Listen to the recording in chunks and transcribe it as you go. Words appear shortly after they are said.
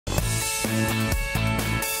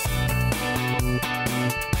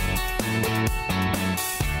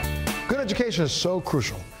Good education is so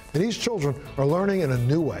crucial, and these children are learning in a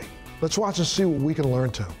new way. Let's watch and see what we can learn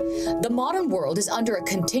too. The modern world is under a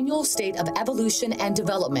continual state of evolution and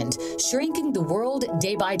development, shrinking the world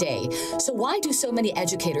day by day. So why do so many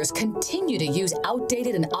educators continue to use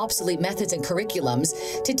outdated and obsolete methods and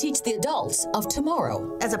curriculums to teach the adults of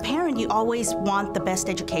tomorrow? As a parent, you always want the best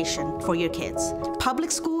education for your kids. Public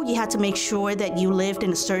school, you had to make sure that you lived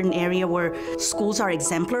in a certain area where schools are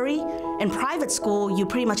exemplary. In private school, you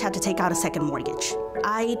pretty much had to take out a second mortgage.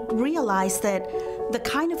 I realized that the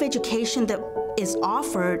kind of education that is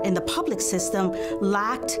offered in the public system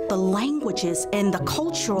lacked the languages and the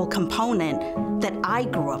cultural component that I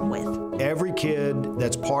grew up with. Every kid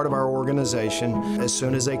that's part of our organization, as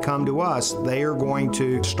soon as they come to us, they are going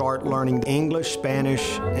to start learning English,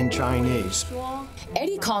 Spanish, and Chinese.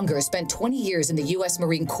 Eddie Conger spent 20 years in the U.S.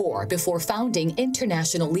 Marine Corps before founding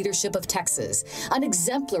International Leadership of Texas, an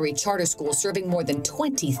exemplary charter school serving more than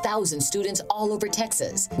 20,000 students all over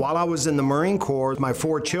Texas. While I was in the Marine Corps, my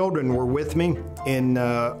 4 children were with me in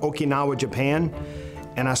Okinawa, Japan,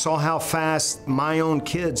 and I saw how fast my own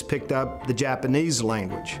kids picked up the Japanese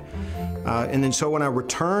language. And then so when I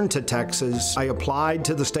returned to Texas, I applied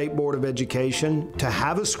to the State Board of Education to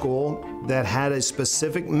have a school that had a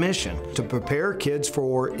specific mission to prepare kids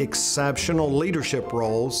for exceptional leadership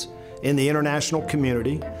roles in the international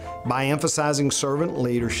community by emphasizing servant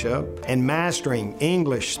leadership and mastering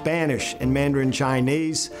English, Spanish, and Mandarin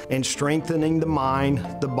Chinese, and strengthening the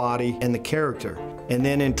mind, the body, and the character. And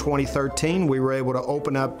then in 2013, we were able to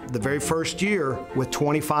open up the very first year with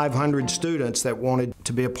 2,500 students that wanted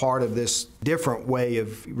to be a part of this different way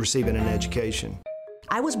of receiving an education.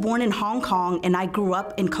 I was born in Hong Kong and I grew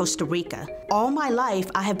up in Costa Rica. All my life,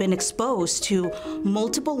 I have been exposed to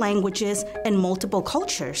multiple languages and multiple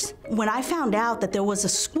cultures. When I found out that there was a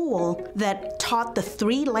school that taught the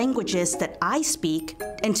 3 languages that I speak,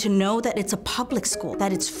 and to know that it's a public school,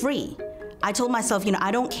 that it's free, I told myself, I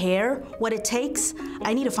don't care what it takes.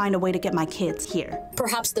 I need to find a way to get my kids here.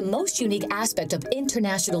 Perhaps the most unique aspect of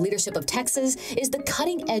International Leadership of Texas is the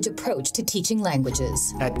cutting-edge approach to teaching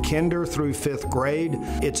languages. At kinder through 5th grade,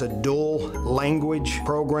 it's a dual language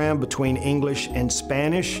program between English and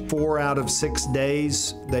Spanish. 4 out of 6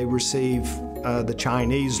 days, they receive the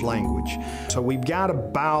Chinese language. So we've got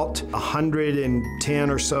about 110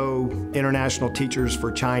 or so international teachers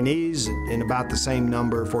for Chinese and about the same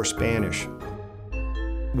number for Spanish.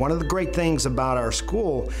 One of the great things about our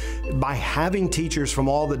school, by having teachers from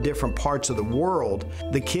all the different parts of the world,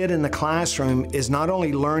 the kid in the classroom is not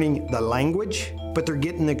only learning the language, but they're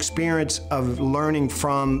getting the experience of learning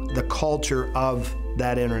from the culture of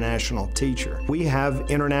that international teacher. We have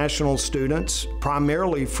international students,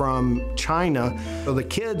 primarily from China, so the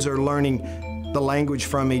kids are learning the language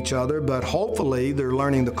from each other, but hopefully they're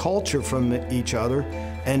learning the culture from each other,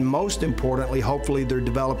 and most importantly, hopefully they're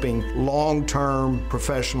developing long-term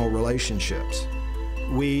professional relationships.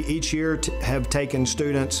 We each year have taken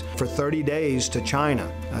students for 30 days to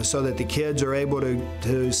China so that the kids are able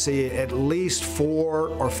to see at least 4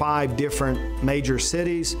 or 5 different major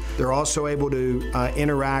cities. They're also able to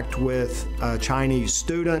interact with Chinese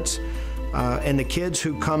students. And the kids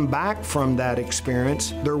who come back from that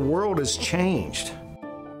experience, their world has changed.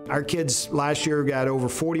 Our kids last year got over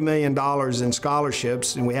 $40 million in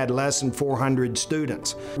scholarships, and we had less than 400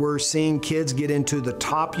 students. We're seeing kids get into the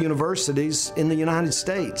top universities in the United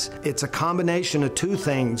States. It's a combination of 2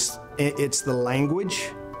 things. It's the language,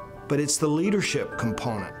 but it's the leadership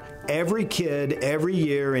component. Every kid, every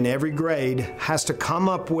year, in every grade has to come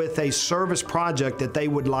up with a service project that they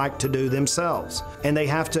would like to do themselves. And they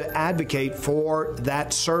have to advocate for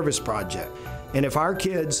that service project. And if our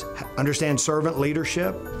kids understand servant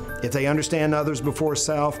leadership, if they understand others before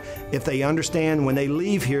self, if they understand when they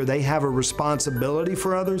leave here they have a responsibility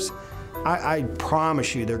for others, I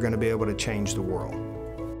promise you they're going to be able to change the world.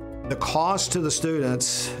 The cost to the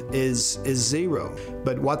students is 0,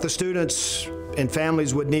 but what the students and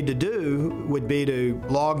families would need to do would be to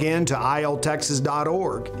log in to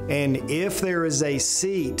ILTexas.org, and if there is a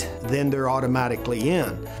seat, then they're automatically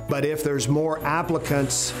in. But if there's more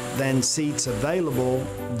applicants than seats available,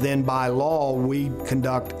 then by law we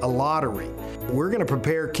conduct a lottery. We're going to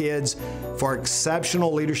prepare kids for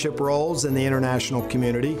exceptional leadership roles in the international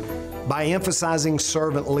community by emphasizing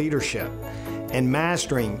servant leadership and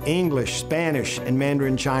mastering English, Spanish, and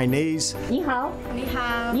Mandarin Chinese. 你好，你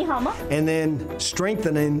好，你好吗? And then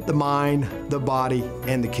strengthening the mind, the body,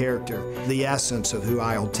 and the character, the essence of who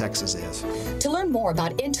ILTexas is. To learn more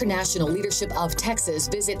about International Leadership of Texas,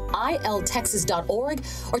 visit ILTexas.org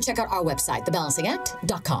or check out our website,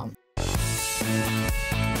 thebalancingact.com.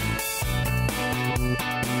 you.